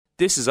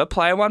This is a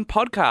Player One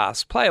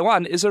podcast. Player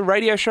One is a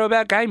radio show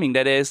about gaming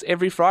that airs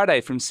every Friday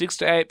from 6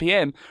 to 8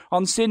 p.m.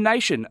 on Sin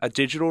Nation, a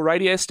digital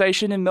radio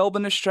station in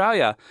Melbourne,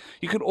 Australia.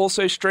 You can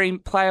also stream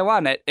Player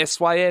One at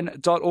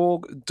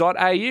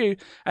syn.org.au,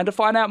 and to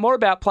find out more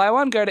about Player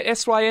One, go to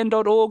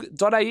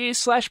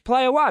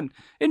syn.org.au/Player One.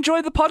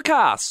 Enjoy the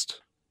podcast.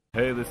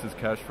 Hey, this is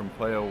Cash from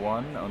Player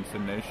One on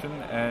Sin Nation,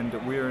 and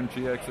we're in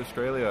GX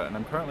Australia, and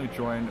I'm currently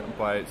joined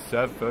by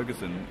Sev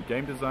Ferguson,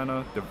 game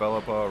designer,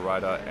 developer,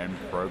 writer, and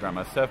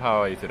programmer. Sev,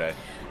 how are you today?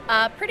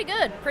 Pretty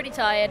good, pretty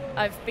tired.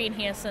 I've been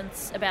here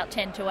since about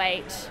 10 to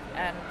 8,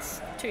 and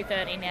it's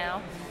 2:30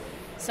 now.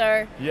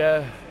 So,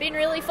 yeah, been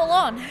really full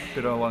on.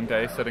 Been a long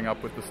day setting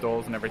up with the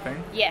stalls and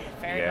everything? Yeah,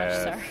 very much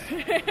so.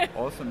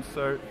 Awesome.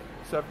 So,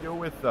 Sev, you're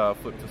with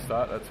Flip to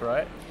Start, that's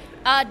right?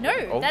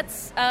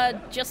 That's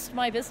just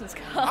my business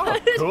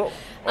card. Oh, cool.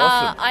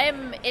 Awesome. I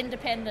am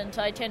independent.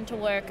 I tend to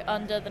work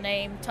under the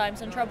name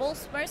Times and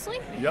Troubles, mostly.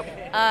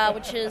 Yep.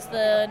 Which is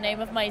the name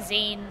of my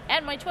zine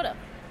and my Twitter.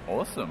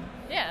 Awesome.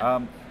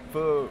 Yeah.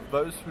 For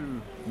those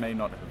who may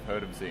not have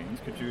heard of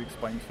zines, could you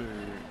explain to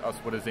us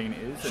what a zine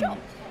is? Sure.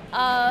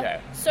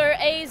 So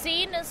a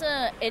zine is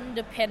an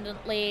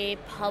independently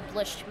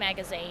published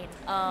magazine.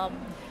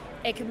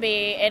 It can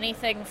be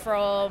anything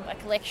from a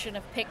collection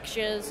of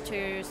pictures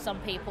to some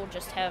people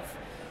just have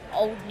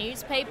old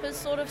newspapers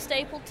sort of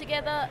stapled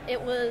together.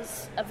 It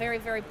was a very,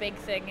 very big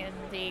thing in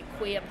the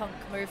queer punk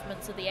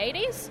movements of the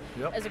 80s.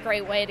 Yep. As a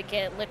great way to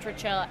get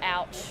literature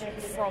out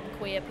from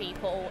queer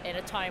people in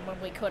a time when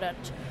we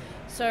couldn't.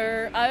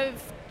 So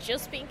I've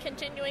just been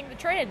continuing the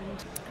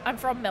trend. I'm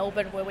from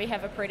Melbourne, where we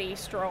have a pretty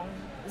strong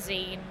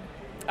zine.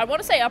 I want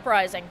to say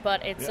uprising,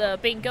 but it's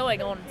been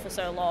going on for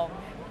so long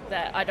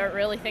that I don't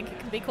really think it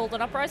can be called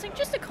an uprising,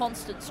 just a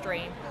constant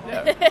stream.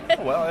 Yeah.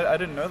 Oh, well, I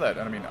didn't know that.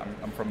 I mean,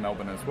 I'm from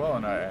Melbourne as well,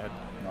 and I had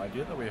no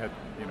idea that we had,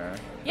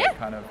 that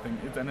kind of thing.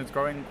 And it's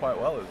growing quite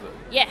well, is it?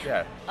 Yeah.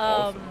 Yeah.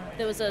 Awesome.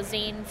 There was a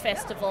zine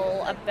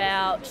festival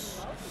about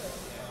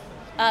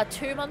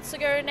 2 months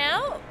ago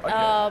now,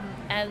 Okay.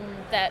 and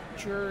that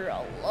drew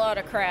a lot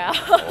of crowds.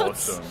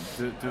 Awesome.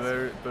 Do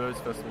those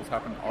festivals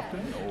happen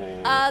often?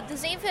 Or? The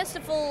zine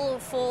festival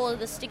for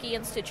the Sticky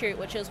Institute,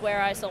 which is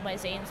where I sell my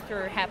zines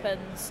through,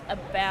 happens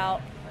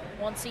about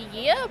once a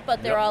year,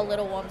 but there are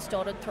little ones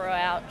dotted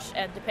throughout,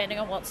 and depending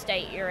on what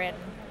state you're in,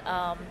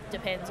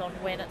 depends on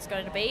when it's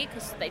going to be,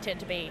 because they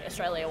tend to be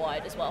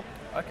Australia-wide as well.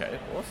 Okay,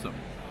 awesome.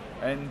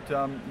 And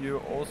you're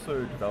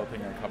also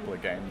developing a couple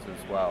of games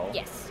as well.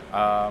 Yes.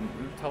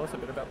 Tell us a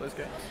bit about those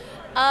games.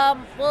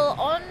 Well,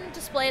 on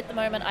display at the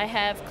moment I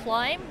have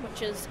Climb,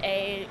 which is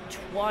a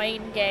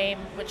twine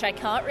game, which I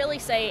can't really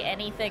say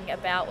anything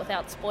about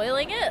without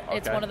spoiling it. Okay.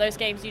 It's one of those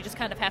games you just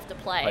kind of have to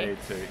play. Play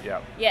it too,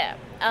 yeah. Yeah.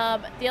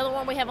 The other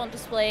one we have on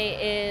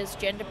display is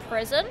Gender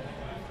Prison,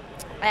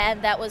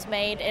 and that was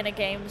made in a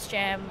games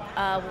jam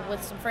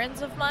with some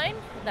friends of mine.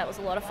 That was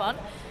a lot of fun.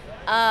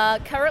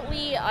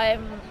 Currently,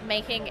 I'm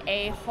making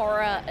a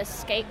horror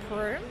escape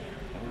room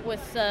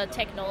with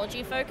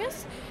technology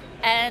focus,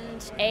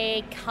 and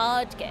a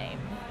card game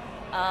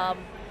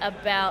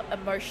about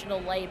emotional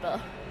labor.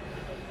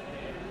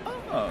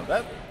 Oh,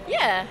 that'd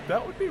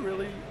be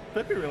really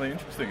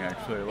interesting,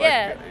 actually.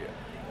 Like,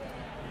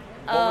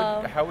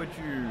 how would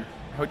you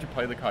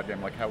play the card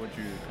game? Like, how would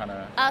you kind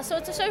of? So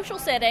it's a social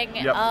setting.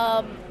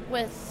 Yep.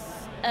 With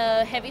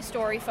a heavy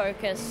story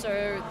focus,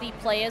 so the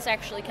players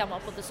actually come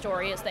up with the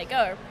story as they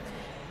go,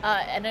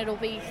 and it'll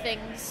be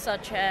things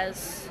such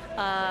as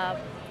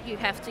you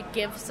have to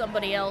give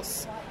somebody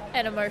else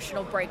an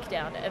emotional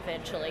breakdown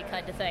eventually,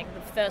 kind of thing.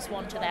 The first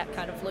one to that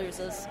kind of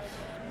loses.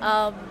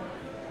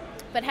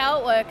 But how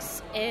it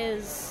works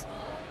is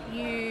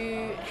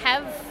you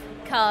have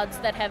cards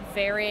that have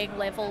varying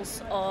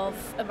levels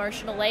of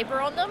emotional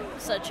labor on them,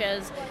 such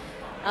as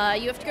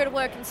you have to go to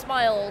work and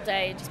smile all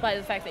day despite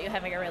the fact that you're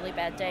having a really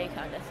bad day,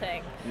 kind of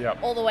thing.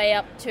 Yep. All the way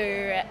up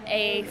to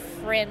a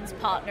friend's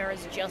partner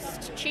has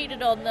just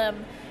cheated on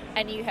them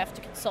and you have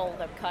to console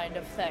them, kind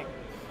of thing.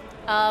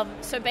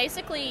 So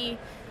basically,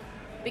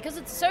 because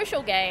it's a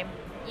social game,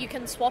 you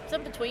can swap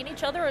them between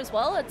each other as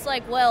well. It's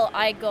like, well,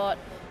 I got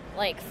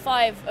like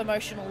 5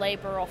 emotional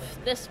labor off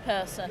this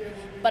person,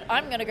 but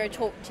I'm going to go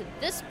talk to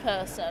this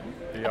person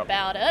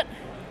about it,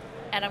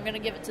 and I'm going to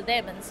give it to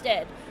them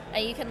instead.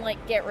 And you can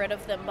like get rid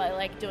of them by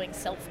like doing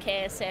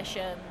self-care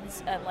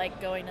sessions and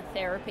like going to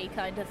therapy,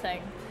 kind of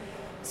thing.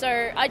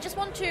 So I just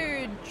want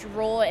to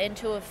draw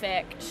into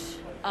effect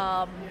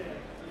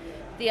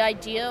the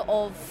idea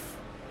of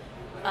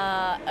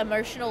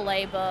emotional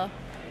labor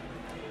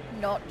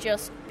not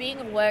just being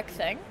a work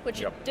thing,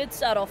 which it did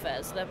start off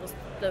as. That was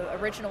the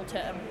original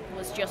term,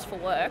 was just for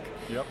work.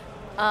 Yep.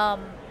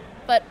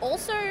 But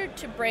also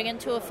to bring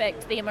into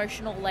effect the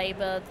emotional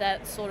labor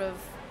that sort of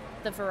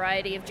the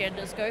variety of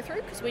genders go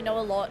through, because we know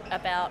a lot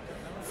about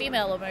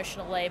female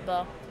emotional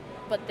labor,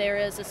 but there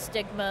is a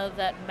stigma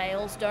that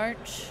males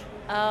don't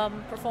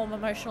perform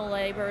emotional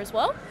labor as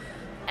well,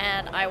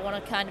 and I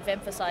want to kind of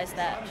emphasize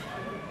that.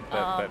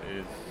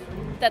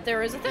 That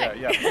there is a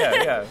thing.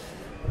 Yeah.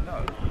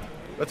 No,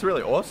 that's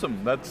really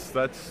awesome. That's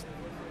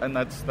And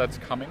that's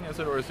coming, is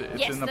it, or is it?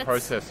 It's Yes, in the that's-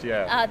 process.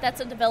 Yeah.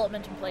 That's in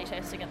development and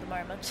playtesting at the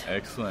moment.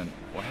 Excellent.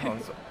 Wow,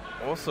 that's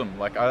awesome.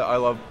 Like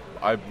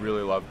I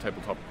really love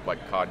tabletop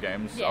like card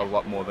games Yeah. a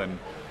lot more than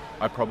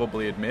I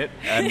probably admit,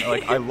 and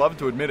like I love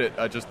to admit it,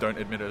 I just don't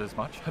admit it as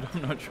much.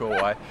 I'm not sure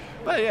why,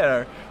 but yeah,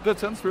 no, that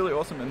sounds really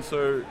awesome. And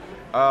so,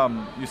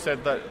 you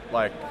said that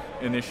like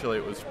initially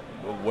it was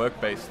a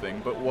work-based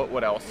thing, but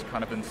what else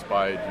kind of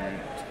inspired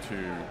you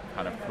to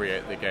kind of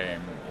create the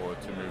game or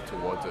to move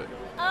towards it?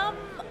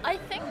 I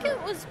think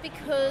it was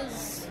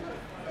because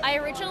I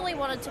originally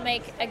wanted to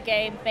make a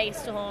game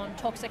based on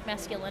toxic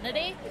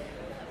masculinity,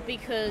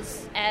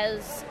 because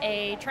as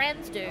a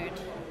trans dude,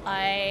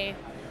 I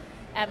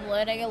am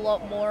learning a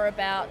lot more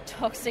about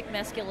toxic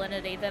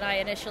masculinity than I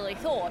initially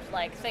thought.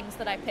 Like things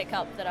that I pick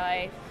up that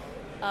I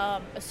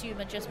assume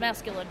are just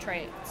masculine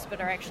traits, but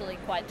are actually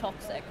quite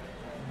toxic.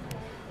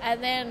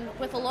 And then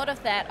with a lot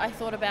of that, I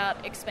thought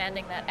about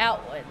expanding that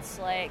outwards.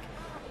 Like,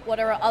 what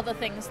are other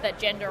things that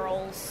gender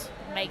roles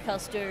make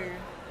us do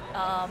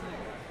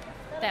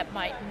that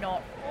might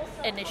not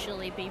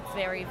initially be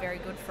very, very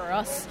good for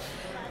us?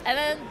 And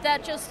then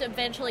that just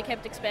eventually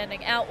kept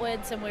expanding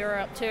outwards, and we were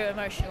up to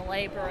emotional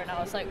labor, and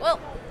I was like, well,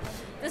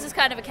 this is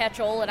kind of a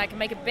catch-all, and I can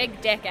make a big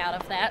deck out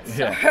of that.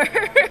 So.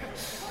 Yeah.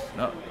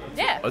 No,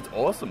 Yeah. It's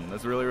awesome.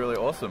 That's really, really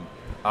awesome.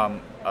 I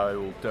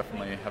will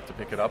definitely have to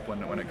pick it up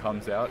when it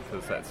comes out,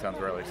 because that sounds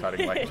really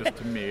exciting. Like, just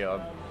to me,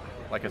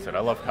 like I said, I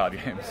love card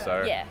games,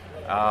 so... Yeah.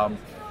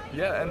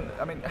 Yeah, and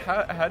I mean,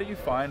 how do you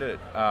find it?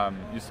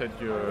 You said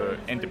you're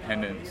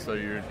independent, so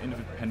you're an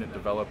independent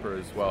developer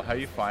as well. How are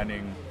you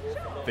finding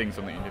things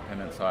on the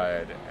independent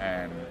side?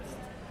 And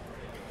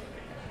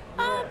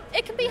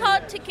it can be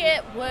hard to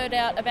get word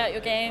out about your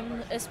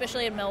game,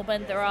 especially in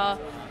Melbourne. There are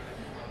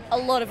a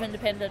lot of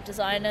independent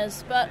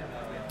designers, but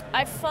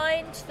I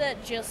find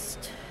that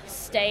just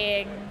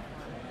staying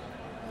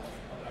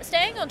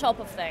on top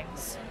of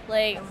things,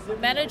 like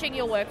managing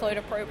your workload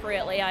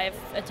appropriately. I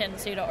have a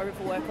tendency to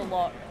overwork a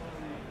lot.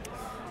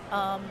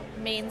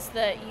 Means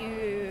that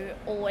you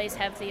always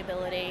have the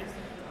ability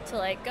to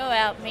like go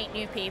out, meet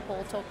new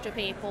people, talk to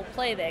people,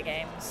 play their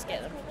games,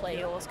 get them to play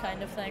yours,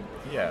 kind of thing.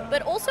 yeah,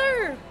 But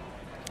also,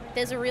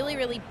 there's a really,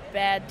 really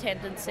bad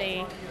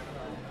tendency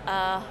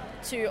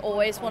to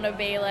always want to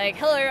be like,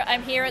 hello,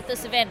 I'm here at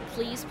this event,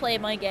 please play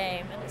my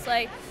game. And it's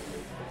like,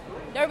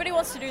 nobody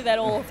wants to do that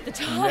all of the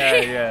time.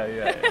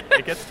 yeah.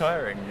 It gets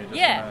tiring. You just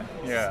Yeah.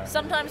 wanna,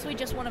 Sometimes we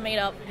just want to meet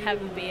up,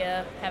 have a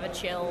beer, have a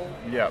chill,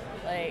 yeah.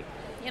 like,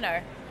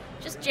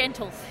 just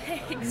gentle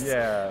things.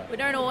 Yeah. We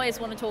don't always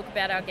want to talk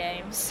about our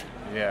games.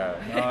 Yeah,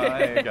 no,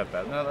 I get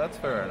that. No, that's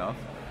fair enough.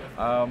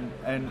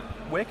 And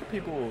where can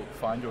people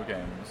find your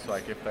games?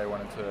 Like, if they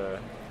wanted to,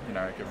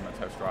 give them a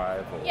test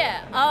drive? Or...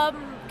 Yeah,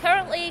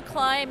 currently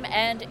Climb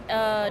and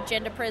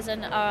Gender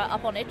Prison are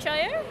up on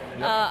itch.io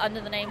under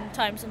the name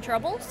Times and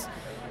Troubles.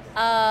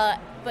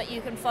 But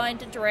you can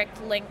find a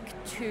direct link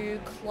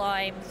to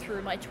Climb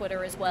through my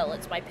Twitter as well.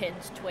 It's my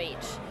pinned tweet.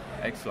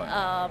 Excellent.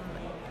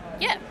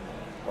 Yeah.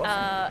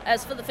 Awesome.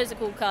 As for the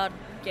physical card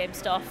game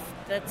stuff,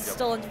 that's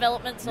still in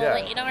development, so I'll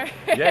let you know.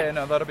 Yeah,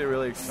 no, that'll be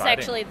really exciting.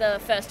 It's actually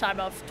the first time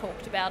I've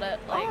talked about it.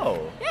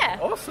 Yeah.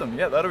 Awesome.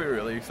 Yeah, that'll be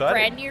really exciting.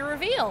 Brand new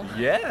reveal.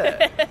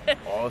 Yeah.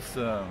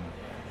 Awesome.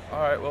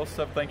 All right, well,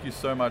 Seb, thank you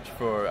so much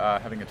for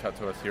having a chat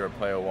to us here at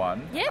Player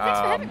One. Yeah, thanks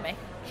for having me.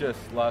 Just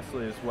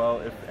lastly as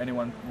well, if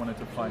anyone wanted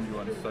to find you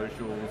on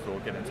socials or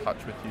get in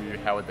touch with you,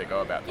 how would they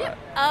go about that?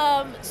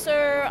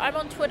 So I'm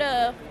on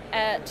Twitter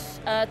at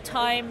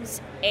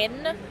Times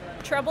N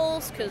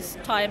Troubles, because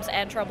Times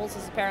and Troubles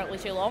is apparently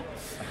too long.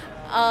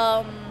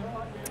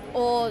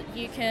 Or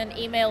you can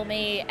email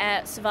me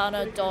at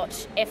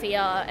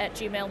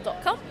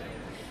savannah.fer@gmail.com.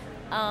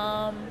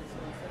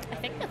 I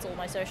think that's all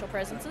my social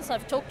presences.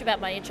 I've talked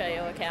about my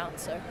itch.io account,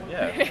 so...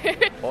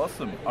 Yeah,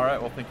 awesome. All right,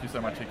 well, thank you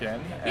so much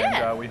again,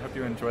 and we hope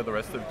you enjoy the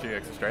rest of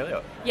GX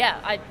Australia. Yeah,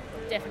 I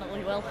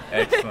definitely will.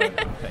 Excellent.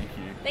 Thank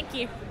you. Thank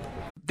you.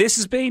 This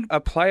has been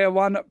a Player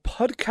One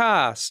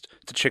podcast.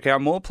 To check out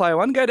more Player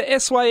One, go to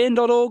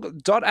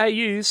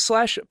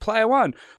syn.org.au/Player One